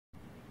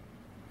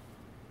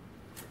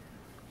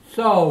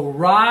So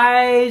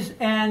rise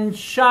and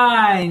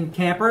shine,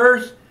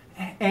 campers,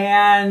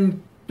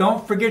 and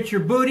don't forget your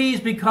booties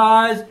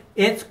because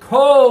it's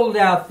cold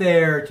out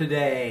there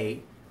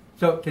today.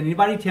 So can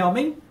anybody tell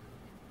me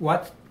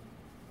what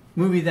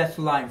movie that's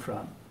the line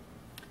from?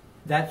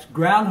 That's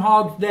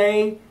Groundhog's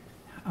Day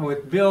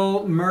with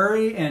Bill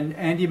Murray and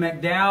Andie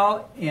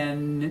MacDowell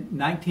in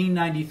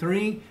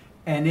 1993,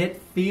 and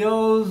it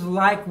feels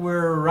like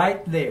we're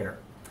right there.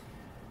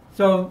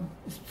 So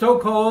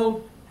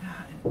cold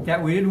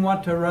that we didn't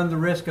want to run the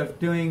risk of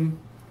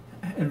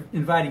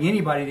inviting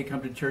anybody to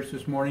come to church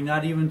this morning,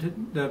 not even to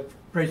the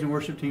praise and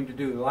worship team to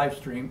do the live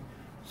stream.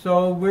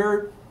 So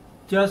we're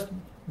just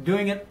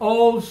doing it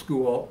old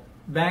school,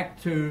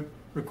 back to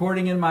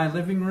recording in my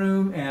living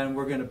room, and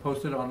we're going to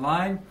post it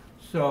online.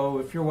 So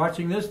if you're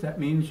watching this, that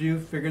means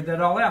you've figured that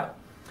all out.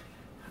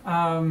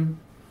 I'm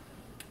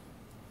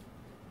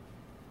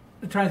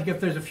trying to think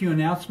if there's a few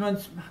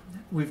announcements.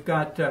 We've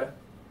got, I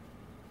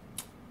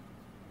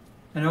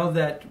know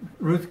that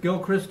Ruth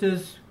Gilchrist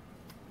is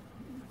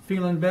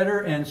feeling better,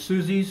 and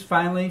Susie's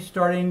finally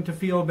starting to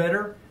feel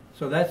better,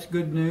 so that's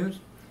good news.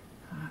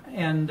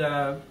 And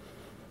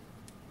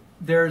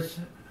there's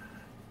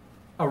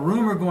a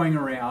rumor going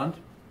around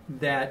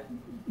that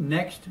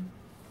next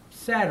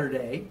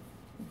Saturday,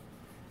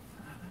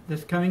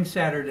 this coming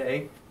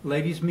Saturday,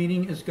 ladies'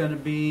 meeting is going to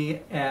be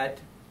at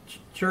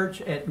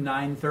church at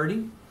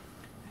 9:30,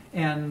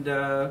 and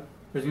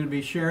there's going to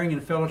be sharing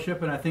and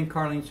fellowship, and I think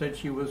Carlene said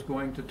she was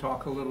going to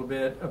talk a little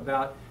bit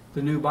about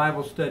the new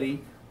Bible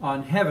study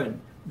on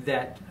heaven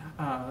that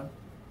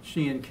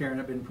she and Karen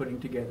have been putting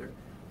together.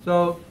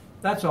 So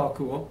that's all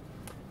cool.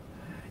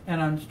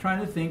 And I'm just trying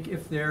to think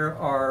if there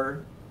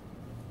are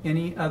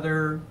any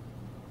other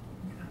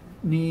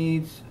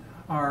needs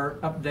or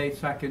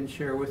updates I can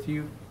share with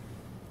you.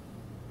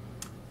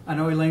 I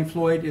know Elaine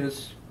Floyd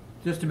is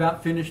just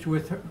about finished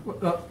with her,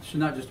 well, she's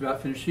not just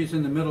about finished, she's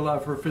in the middle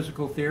of her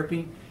physical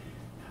therapy.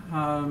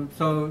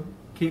 So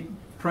keep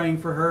praying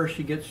for her.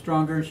 She gets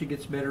stronger and she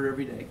gets better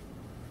every day.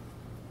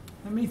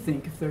 Let me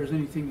think if there's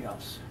anything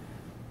else.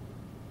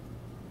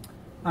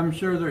 I'm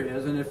sure there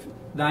is, and if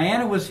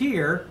Diana was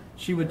here,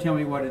 she would tell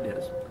me what it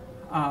is.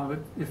 But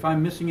if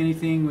I'm missing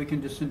anything, we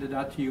can just send it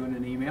out to you in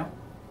an email.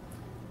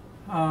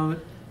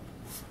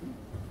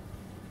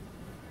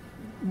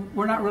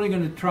 We're not really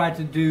going to try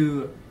to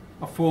do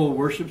a full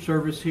worship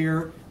service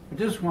here. I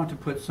just want to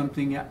put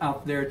something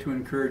out there to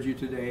encourage you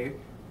today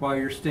while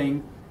you're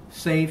staying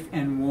safe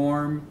and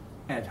warm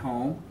at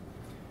home.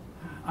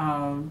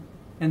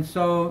 And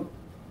so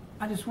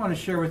I just want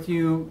to share with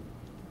you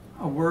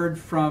a word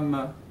from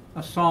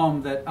a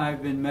psalm that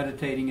I've been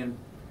meditating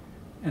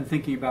and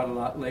thinking about a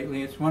lot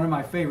lately. It's one of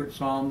my favorite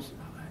psalms,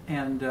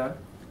 and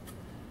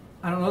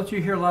I don't know that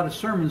you hear a lot of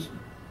sermons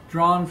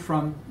drawn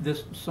from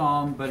this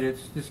psalm, but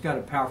it's just got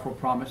a powerful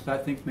promise that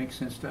I think makes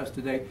sense to us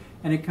today.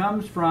 And it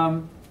comes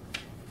from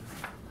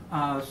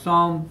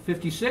Psalm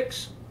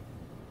 56.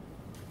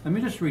 Let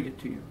me just read it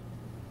to you.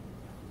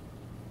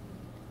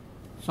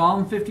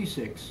 Psalm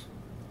 56.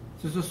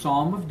 This is a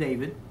psalm of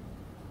David.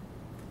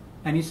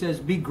 And he says,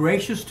 "Be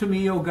gracious to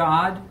me, O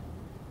God,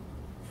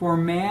 for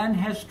man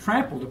has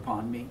trampled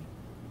upon me.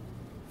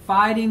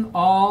 Fighting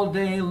all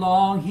day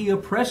long, he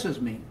oppresses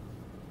me.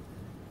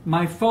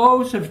 My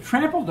foes have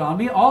trampled on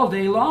me all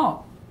day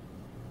long.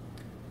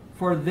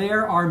 For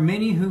there are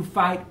many who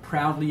fight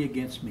proudly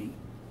against me.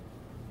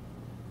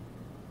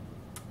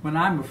 When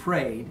I'm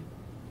afraid,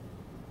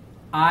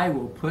 I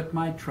will put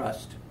my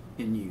trust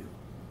in you.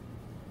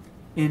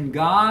 In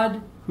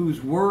God,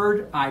 whose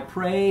word I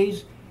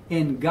praise,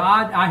 in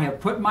God I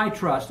have put my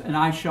trust, and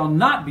I shall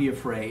not be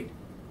afraid.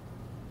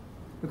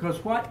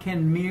 Because what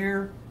can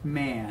mere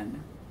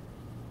man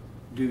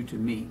do to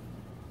me?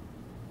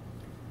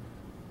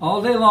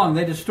 All day long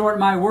they distort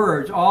my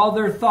words. All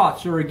their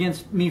thoughts are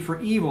against me for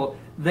evil.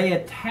 They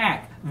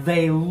attack,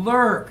 they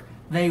lurk,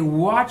 they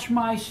watch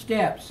my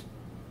steps,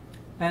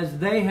 as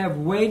they have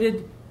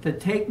waited to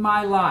take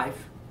my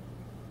life.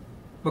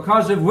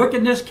 Because of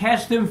wickedness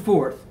cast them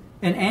forth.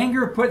 In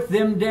anger put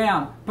them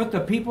down. Put the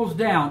peoples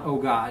down, O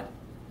God.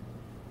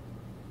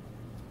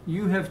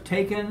 You have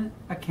taken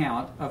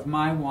account of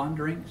my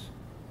wanderings.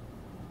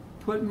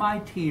 Put my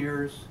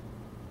tears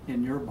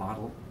in your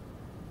bottle.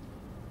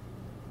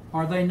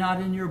 Are they not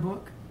in your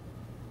book?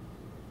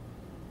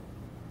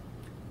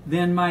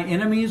 Then my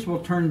enemies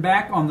will turn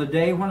back on the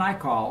day when I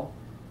call.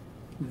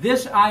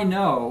 This I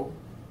know,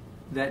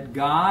 that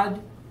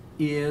God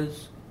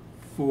is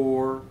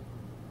for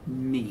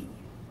me.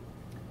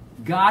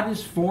 God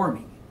is for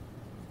me.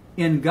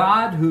 In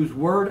God, whose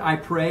word I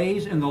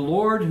praise, in the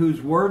Lord, whose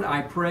word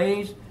I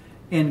praise,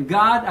 in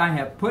God I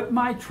have put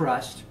my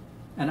trust,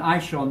 and I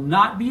shall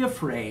not be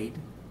afraid.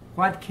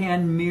 What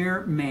can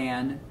mere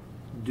man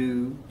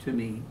do to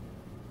me?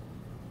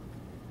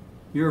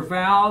 Your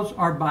vows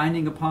are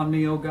binding upon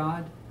me, O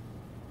God.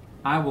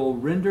 I will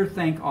render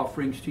thank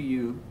offerings to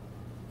you,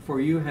 for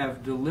you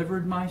have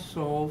delivered my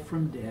soul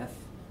from death.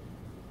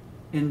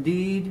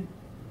 Indeed,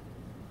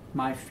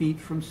 my feet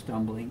from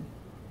stumbling,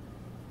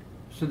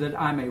 so that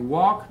I may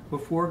walk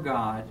before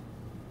God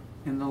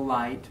in the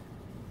light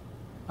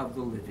of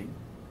the living.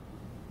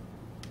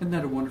 Isn't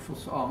that a wonderful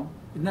song?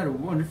 Isn't that a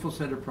wonderful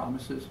set of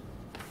promises?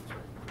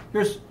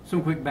 Here's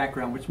some quick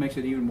background, which makes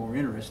it even more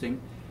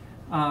interesting.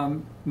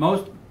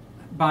 Most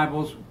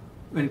Bibles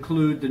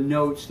include the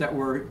notes that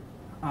were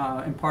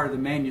in part of the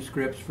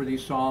manuscripts for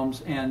these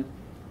Psalms, and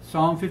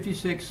Psalm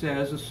 56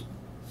 says,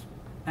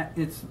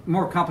 it's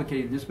more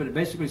complicated than this, but it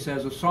basically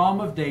says a Psalm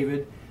of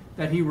David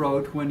that he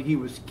wrote when he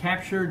was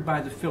captured by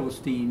the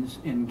Philistines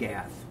in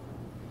Gath.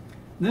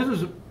 And this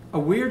is a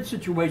weird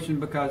situation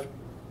because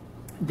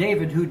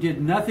David, who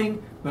did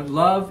nothing but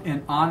love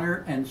and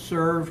honor and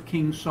serve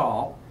King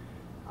Saul,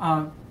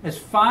 is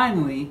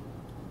finally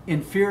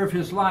in fear of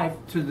his life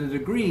to the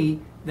degree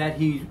that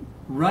he's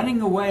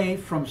running away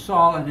from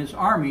Saul and his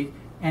army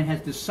and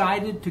has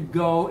decided to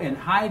go and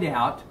hide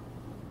out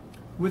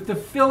with the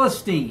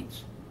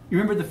Philistines. You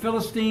remember the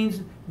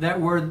Philistines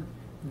that were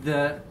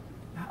the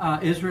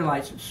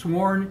Israelites'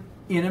 sworn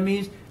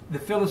enemies? The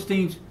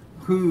Philistines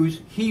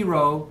whose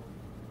hero,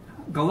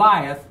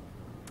 Goliath,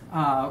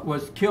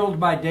 was killed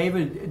by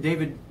David.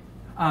 David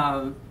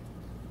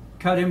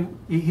cut him,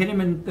 he hit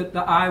him in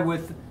the eye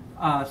with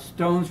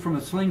stones from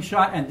a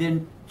slingshot and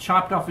then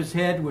chopped off his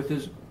head with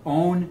his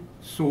own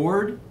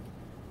sword.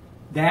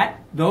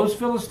 Those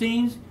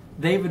Philistines,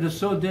 David is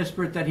so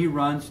desperate that he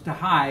runs to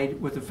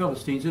hide with the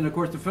Philistines. And of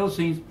course the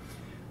Philistines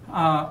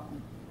are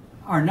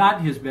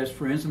not his best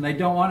friends, and they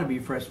don't want to be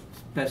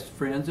best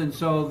friends. And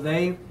so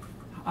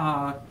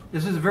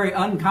this is a very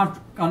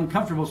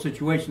uncomfortable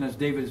situation as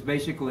David is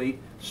basically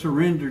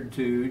surrendered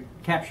to,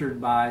 captured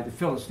by the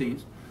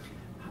Philistines.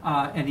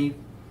 And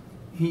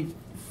he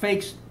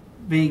fakes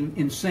being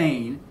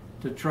insane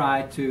to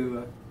try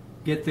to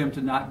get them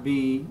to not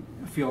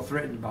feel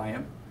threatened by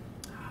him.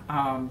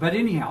 But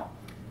anyhow,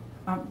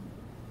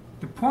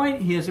 the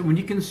point is that when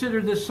you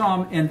consider this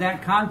psalm in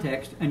that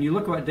context, and you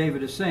look at what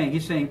David is saying,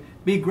 he's saying,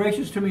 "Be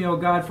gracious to me, O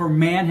God, for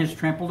man has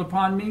trampled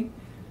upon me.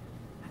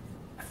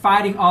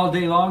 Fighting all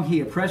day long, he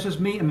oppresses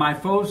me, and my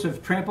foes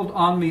have trampled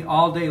on me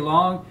all day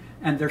long,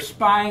 and they're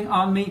spying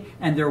on me,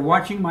 and they're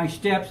watching my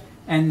steps,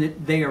 and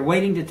they are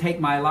waiting to take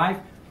my life."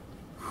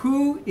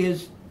 Who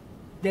is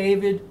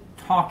David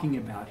talking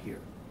about here?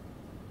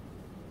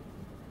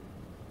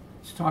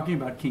 He's talking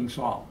about King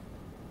Saul.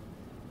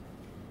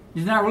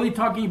 He's not really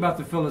talking about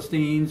the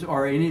Philistines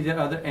or any of the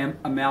other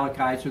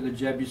Amalekites or the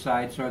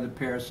Jebusites or the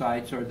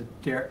Perizzites or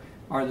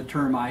the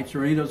termites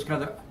or any of those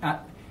other.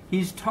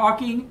 He's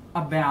talking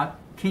about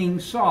King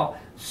Saul,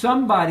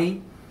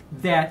 somebody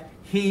that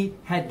he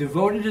had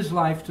devoted his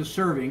life to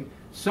serving,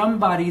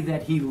 somebody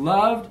that he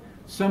loved,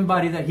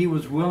 somebody that he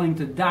was willing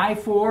to die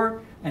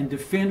for and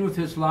defend with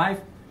his life.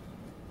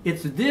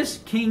 It's this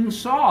King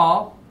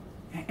Saul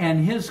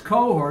and his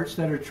cohorts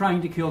that are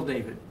trying to kill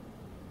David.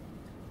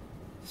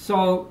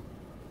 So,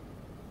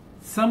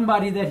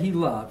 somebody that he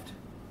loved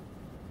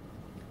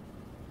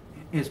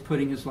is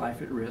putting his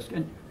life at risk.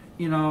 And,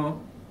 I'm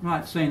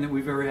not saying that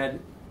we've ever had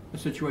a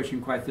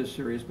situation quite this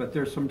serious, but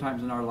there's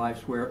sometimes in our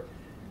lives where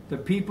the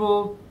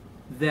people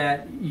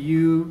that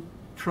you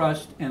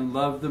trust and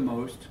love the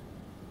most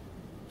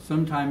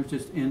sometimes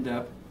just end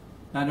up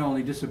not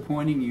only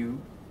disappointing you,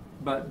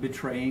 but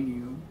betraying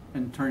you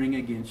and turning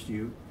against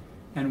you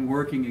and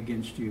working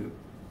against you.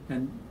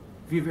 And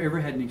if you've ever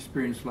had an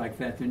experience like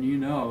that, then you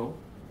know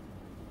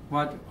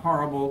what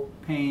horrible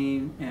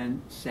pain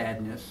and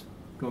sadness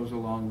goes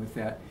along with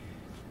that.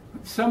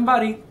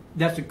 Somebody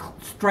that's a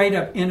straight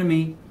up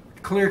enemy,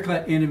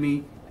 clear-cut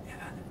enemy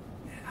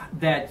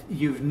that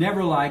you've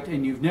never liked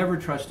and you've never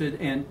trusted,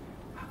 and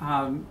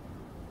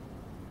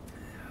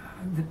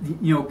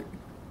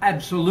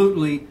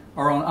absolutely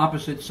are on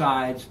opposite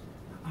sides,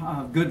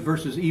 good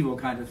versus evil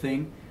kind of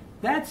thing.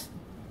 That's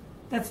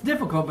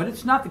difficult, but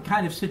it's not the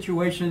kind of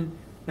situation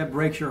that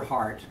breaks your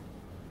heart.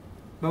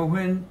 But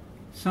when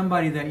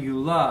somebody that you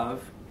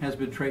love has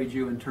betrayed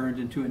you and turned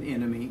into an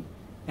enemy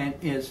and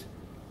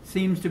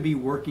seems to be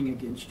working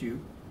against you,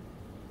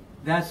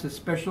 that's a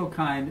special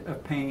kind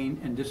of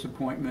pain and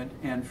disappointment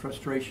and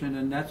frustration,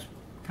 and that's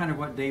kind of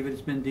what David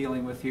has been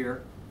dealing with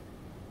here.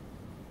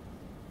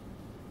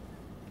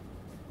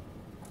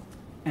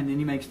 And then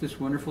he makes this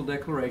wonderful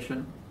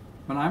declaration: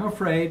 "When I'm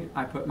afraid,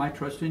 I put my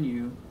trust in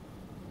you.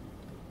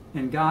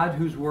 In God,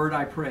 whose word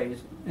I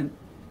praise, and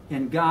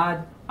in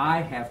God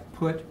I have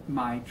put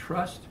my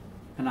trust,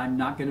 and I'm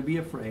not going to be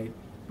afraid,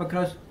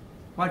 because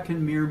what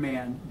can mere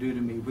man do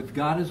to me? With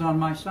God is on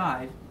my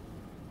side,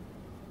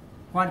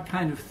 what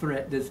kind of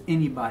threat does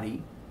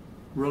anybody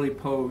really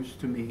pose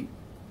to me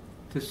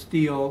to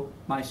steal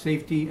my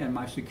safety and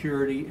my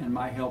security and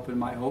my help and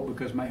my hope,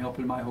 because my help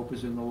and my hope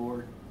is in the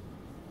Lord?"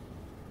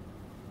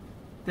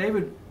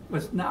 David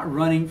was not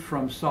running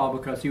from Saul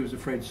because he was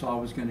afraid Saul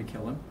was going to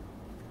kill him.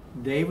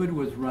 David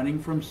was running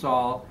from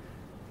Saul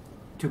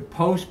to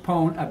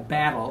postpone a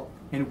battle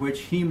in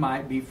which he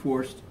might be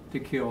forced to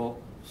kill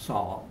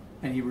Saul,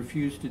 and he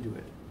refused to do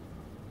it.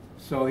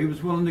 So he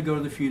was willing to go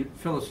to the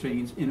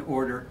Philistines in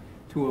order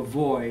to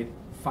avoid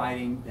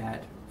fighting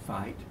that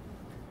fight.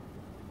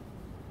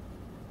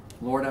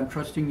 Lord, I'm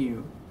trusting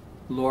you.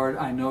 Lord,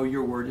 I know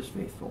your word is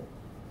faithful.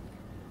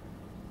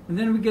 And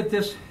then we get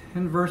this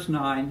in verse 8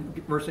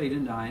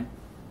 and 9.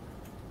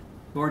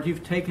 Lord,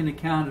 you've taken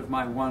account of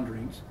my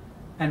wanderings.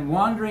 And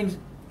wanderings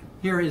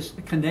here is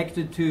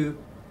connected to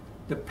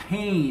the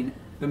pain,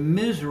 the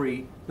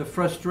misery, the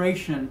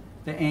frustration,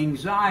 the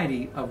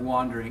anxiety of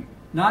wandering.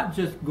 Not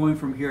just going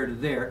from here to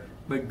there,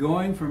 but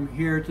going from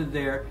here to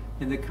there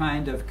in the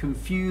kind of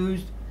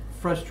confused,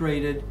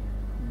 frustrated,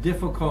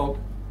 difficult,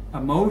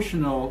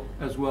 emotional,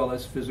 as well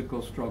as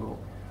physical struggle.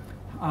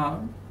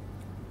 Do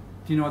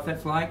you know what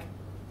that's like?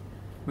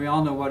 We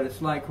all know what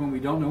it's like when we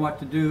don't know what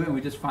to do and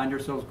we just find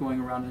ourselves going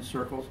around in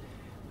circles.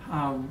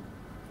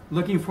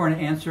 Looking for an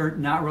answer,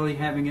 not really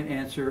having an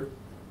answer,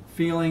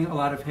 feeling a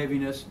lot of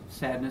heaviness,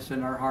 sadness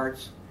in our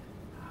hearts.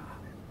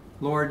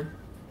 Lord,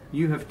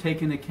 you have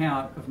taken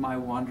account of my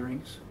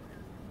wanderings.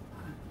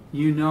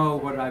 You know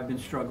what I've been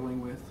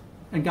struggling with.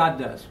 And God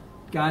does.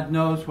 God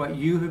knows what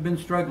you have been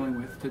struggling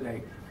with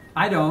today.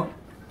 I don't,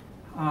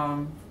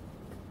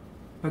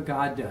 but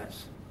God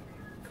does.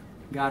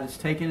 God has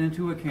taken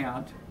into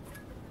account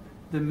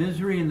the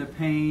misery and the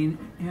pain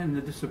and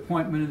the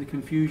disappointment and the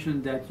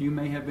confusion that you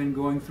may have been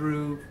going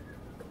through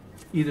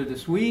either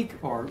this week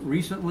or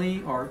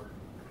recently, or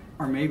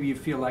maybe you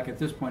feel like at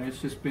this point it's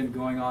just been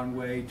going on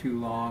way too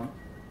long.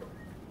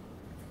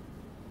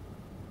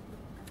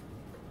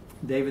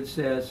 David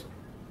says,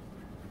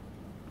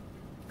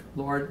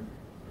 Lord,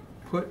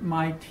 put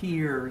my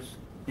tears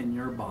in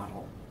your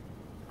bottle.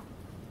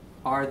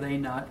 Are they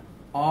not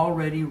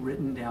already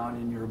written down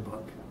in your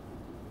book?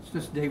 It's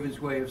just David's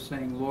way of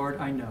saying, Lord,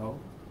 I know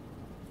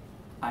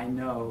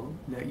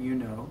that you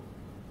know.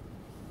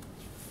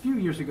 A few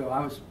years ago, I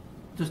was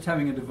just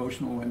having a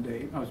devotional one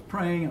day. I was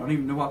praying. I don't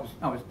even know what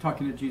I was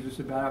talking to Jesus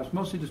about. I was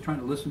mostly just trying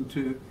to listen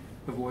to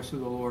the voice of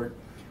the Lord.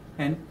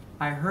 And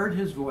I heard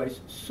his voice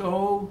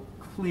so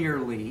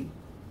clearly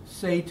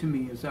say to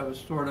me as I was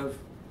sort of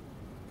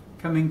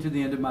coming to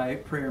the end of my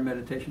prayer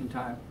meditation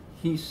time.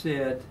 He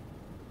said,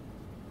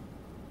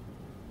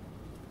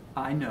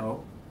 I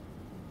know.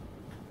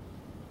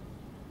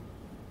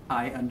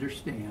 I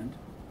understand.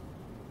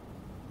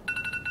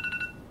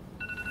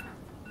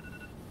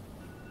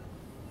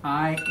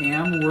 I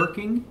am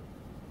working.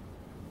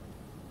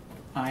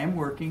 I am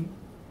working.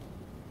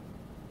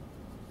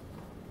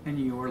 And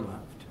you are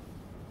loved.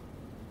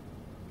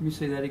 Let me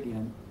say that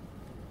again.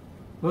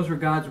 Those are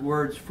God's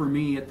words for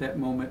me at that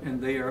moment,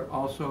 and they are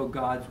also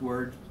God's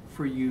words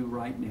for you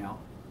right now.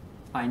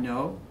 I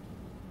know.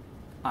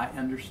 I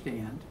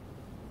understand.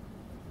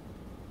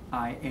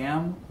 I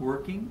am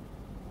working.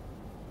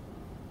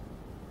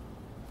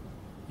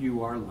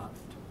 You are loved.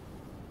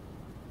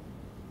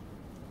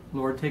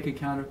 Lord, take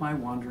account of my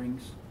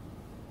wanderings.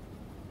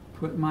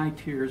 Put my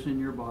tears in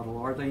your bottle.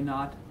 Are they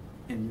not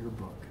in your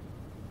book?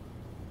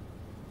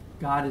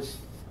 God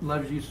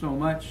loves you so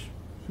much,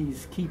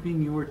 he's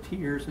keeping your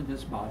tears in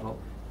his bottle,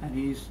 and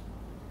he's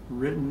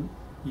written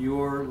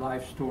your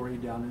life story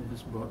down in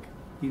his book.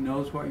 He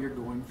knows what you're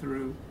going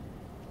through,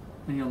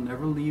 and he'll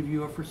never leave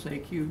you or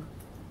forsake you.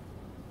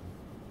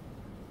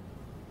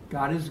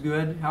 God is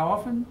good. How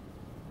often?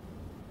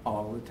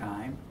 All the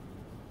time.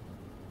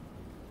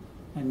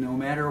 And no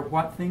matter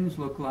what things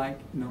look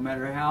like, no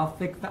matter how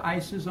thick the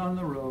ice is on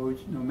the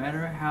roads, no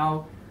matter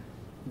how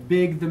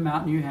big the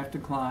mountain you have to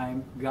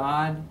climb,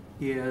 God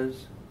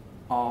is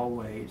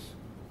always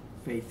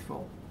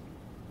faithful.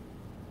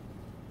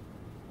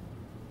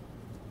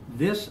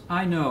 This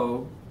I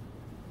know,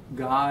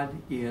 God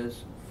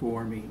is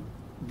for me.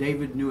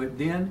 David knew it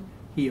then.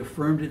 He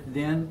affirmed it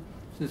then.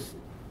 This is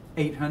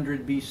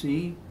 800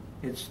 BC.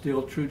 It's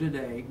still true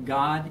today.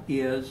 God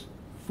is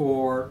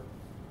for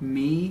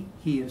me.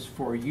 He is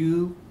for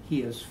you.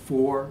 He is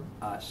for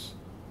us.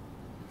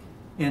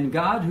 In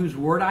God, whose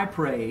word I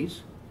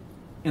praise,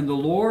 in the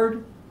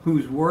Lord,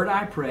 whose word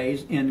I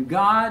praise, in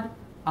God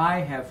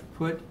I have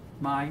put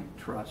my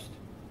trust.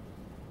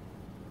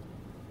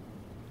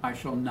 I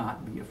shall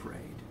not be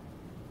afraid.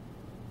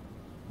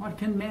 What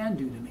can man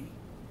do to me?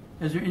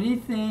 Is there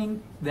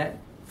anything that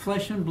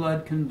flesh and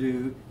blood can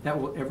do that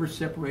will ever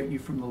separate you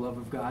from the love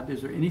of God?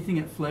 Is there anything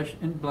that flesh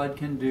and blood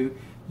can do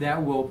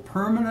that will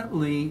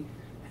permanently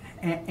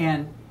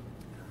and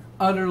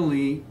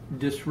utterly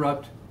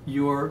disrupt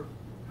your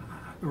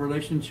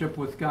relationship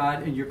with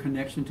God and your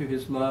connection to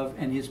his love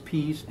and his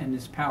peace and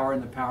his power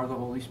and the power of the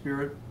Holy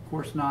Spirit? Of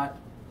course not.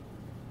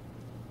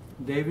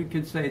 David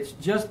could say it's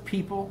just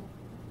people.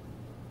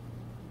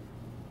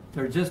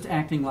 They're just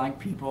acting like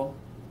people,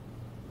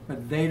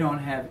 but they don't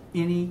have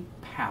any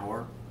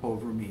power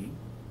over me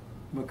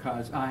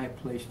because I have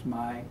placed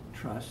my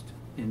trust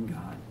in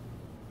God.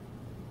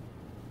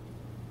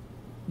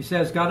 He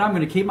says, God, I'm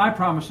going to keep my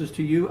promises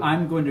to you.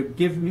 I'm going to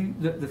give me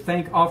the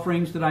thank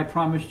offerings that I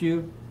promised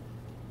you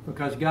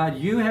because, God,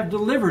 you have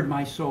delivered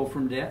my soul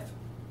from death.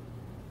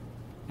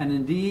 And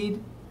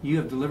indeed, you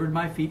have delivered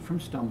my feet from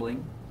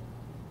stumbling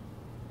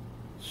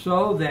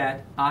so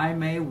that I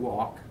may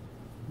walk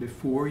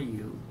before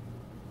you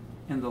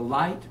in the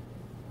light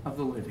of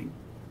the living.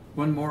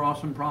 One more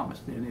awesome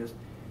promise then is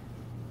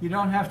you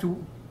don't have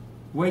to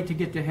wait to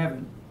get to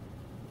heaven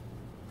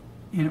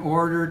in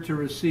order to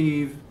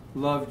receive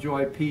love,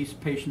 joy, peace,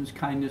 patience,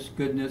 kindness,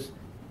 goodness,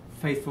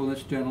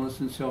 faithfulness, gentleness,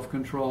 and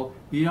self-control.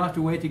 You don't have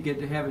to wait to get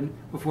to heaven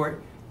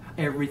before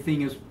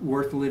everything is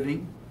worth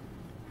living.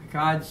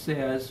 God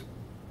says,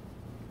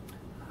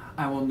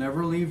 I will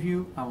never leave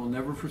you. I will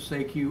never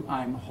forsake you.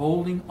 I'm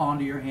holding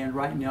onto your hand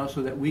right now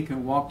so that we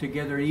can walk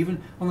together.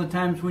 Even on the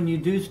times when you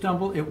do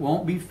stumble, it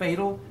won't be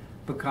fatal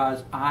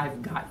because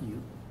I've got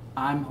you.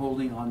 I'm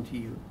holding on to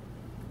you.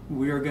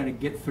 We are going to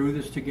get through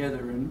this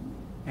together,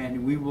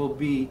 and we will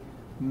be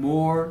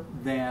more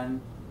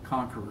than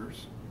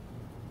conquerors.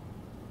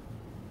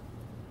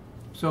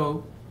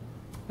 So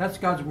that's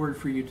God's word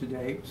for you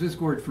today. It's His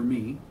word for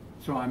me,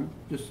 so I'm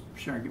just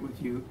sharing it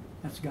with you.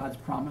 That's God's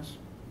promise.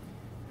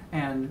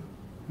 And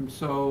I'm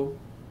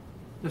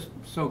just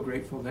so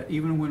grateful that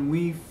even when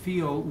we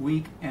feel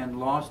weak and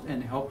lost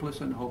and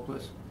helpless and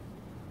hopeless,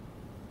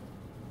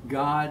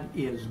 God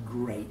is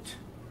great.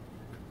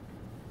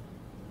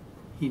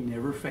 He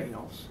never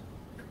fails.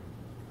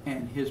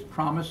 And His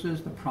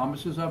promises, the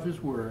promises of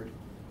His word,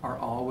 are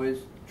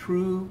always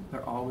true.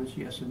 They're always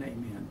yes and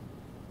amen.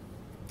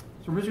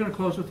 So we're just going to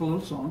close with a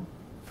little song.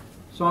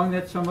 Song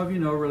that some of you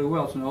know really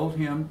well. It's an old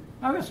hymn.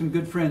 I've got some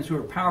good friends who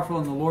are powerful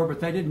in the Lord, but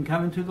they didn't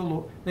come into the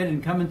Lord. They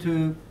didn't come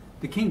into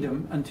the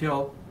kingdom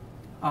until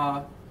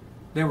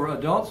they were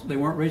adults. They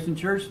weren't raised in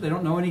church. They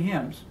don't know any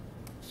hymns.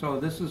 So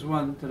this is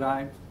one that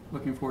I'm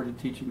looking forward to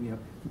teaching you.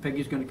 And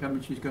Peggy's going to come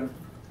and she's going to.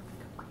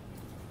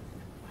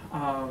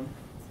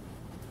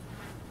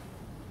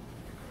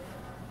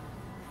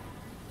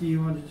 Do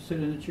you want to sit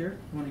in a chair?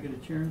 You want to get a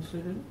chair and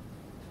sit in it?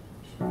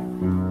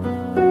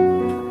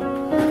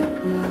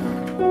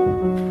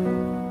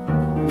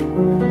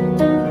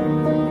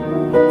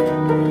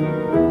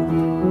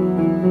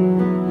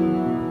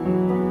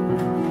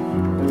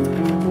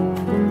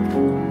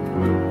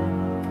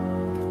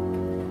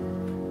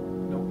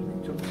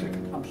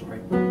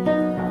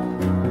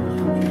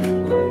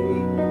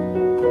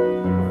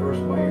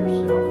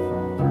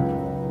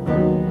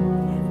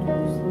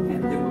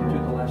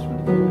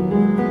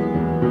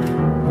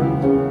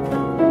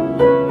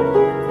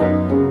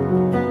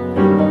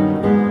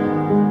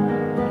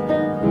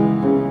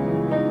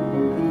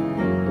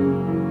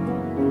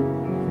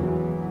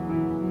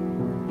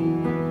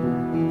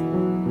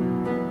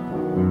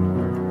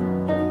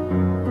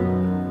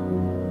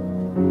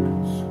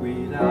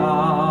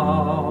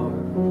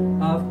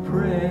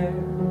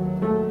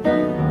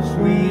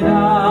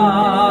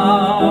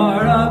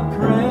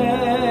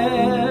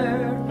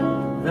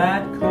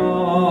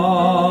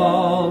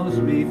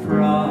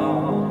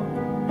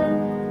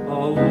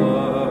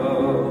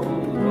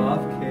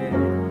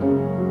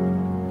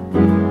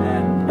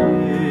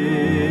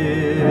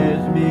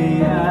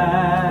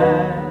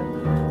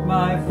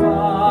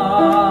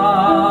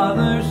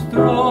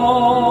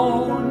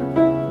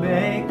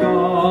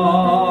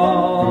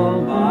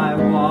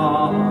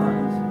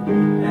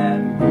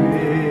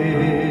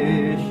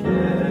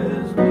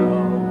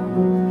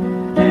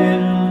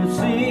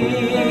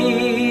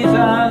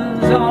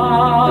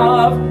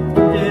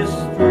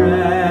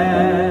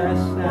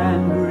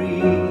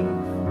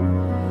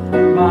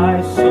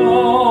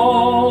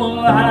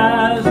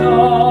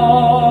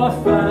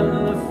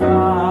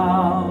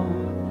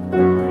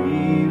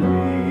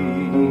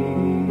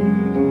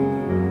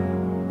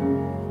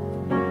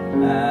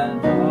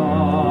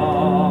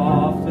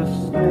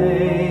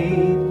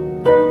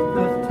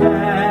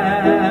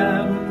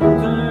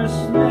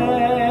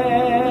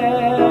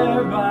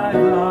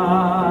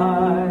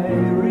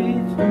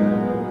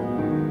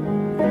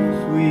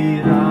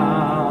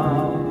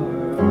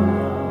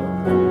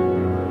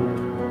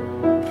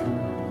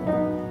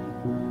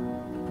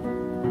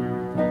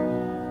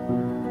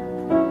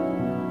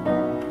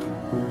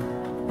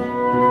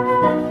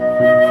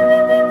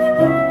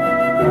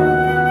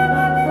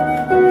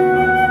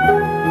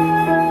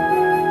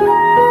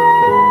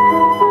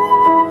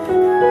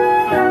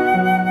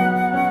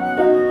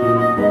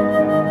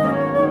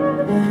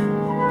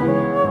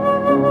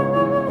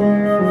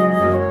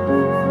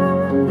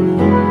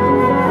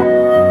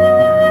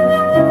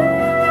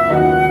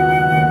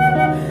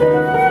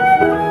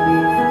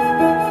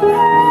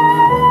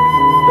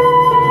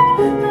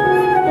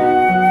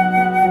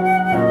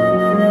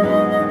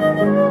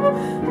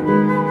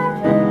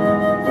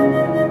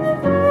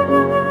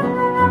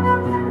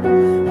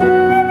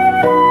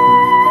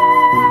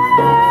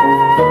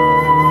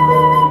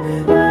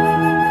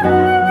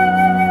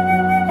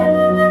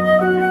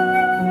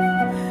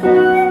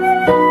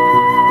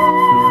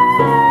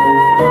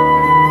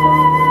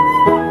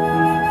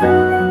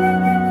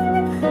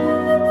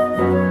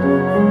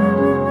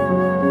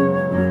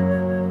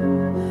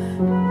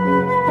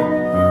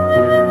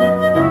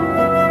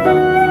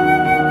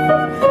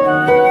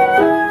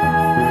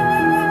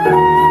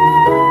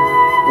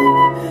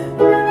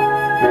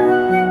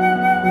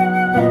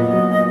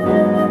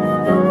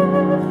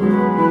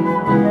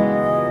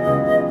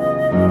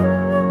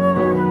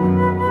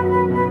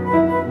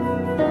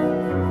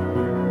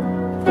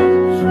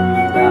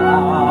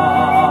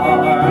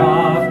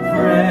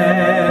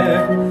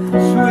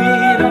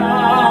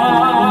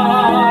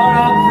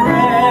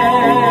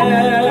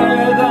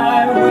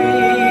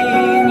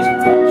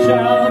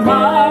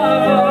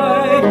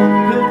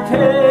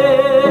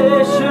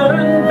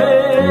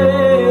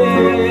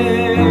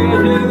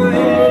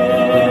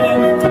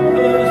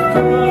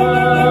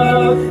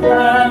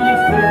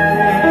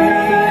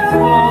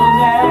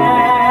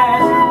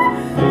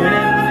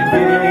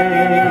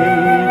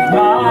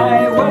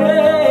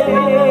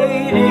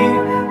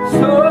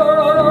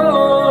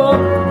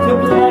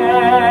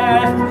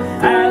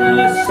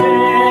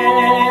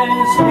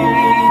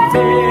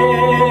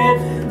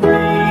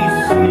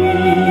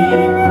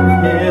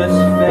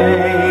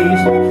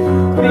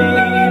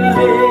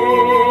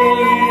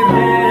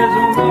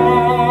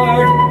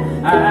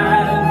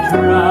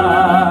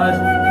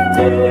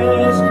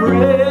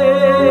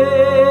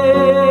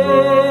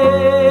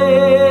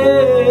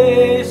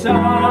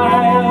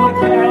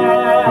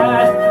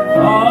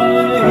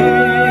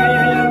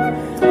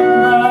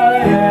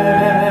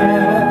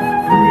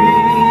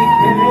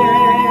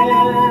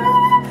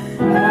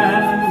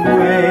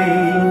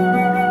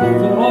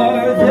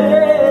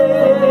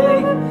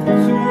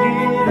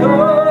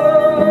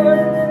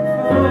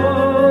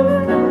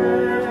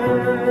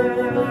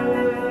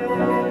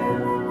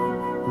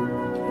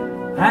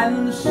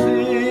 And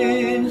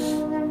since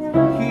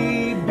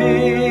He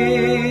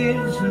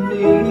bids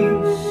me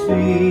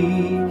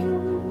seek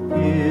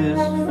His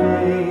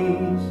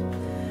face,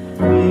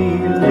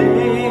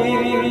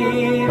 believe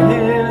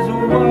His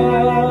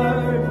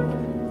word,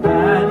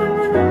 and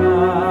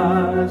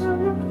trust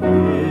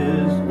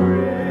His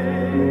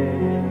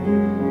grace,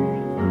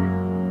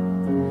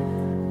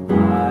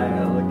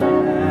 I'll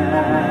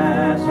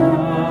cast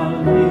on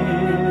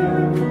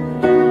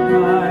Him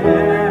my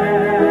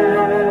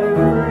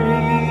every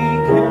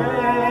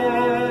care,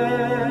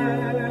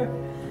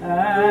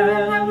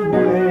 and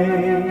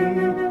wait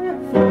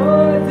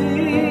for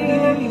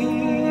Thee,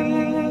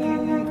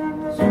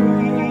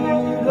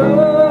 sweet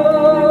Lord.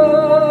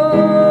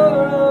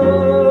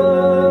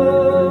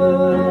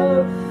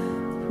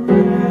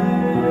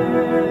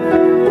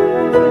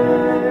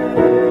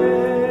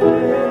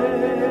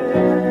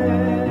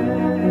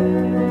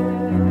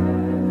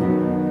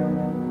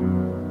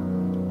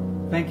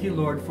 Thank you,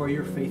 Lord, for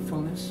your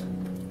faithfulness.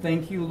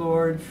 Thank you,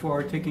 Lord,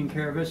 for taking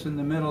care of us in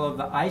the middle of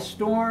the ice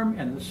storm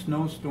and the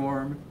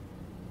snowstorm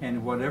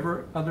and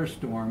whatever other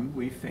storm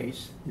we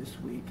face this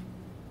week.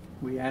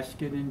 We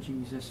ask it in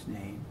Jesus'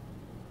 name.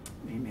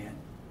 Amen.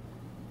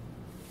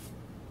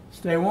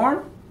 Stay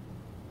warm.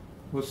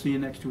 We'll see you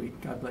next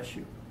week. God bless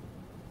you.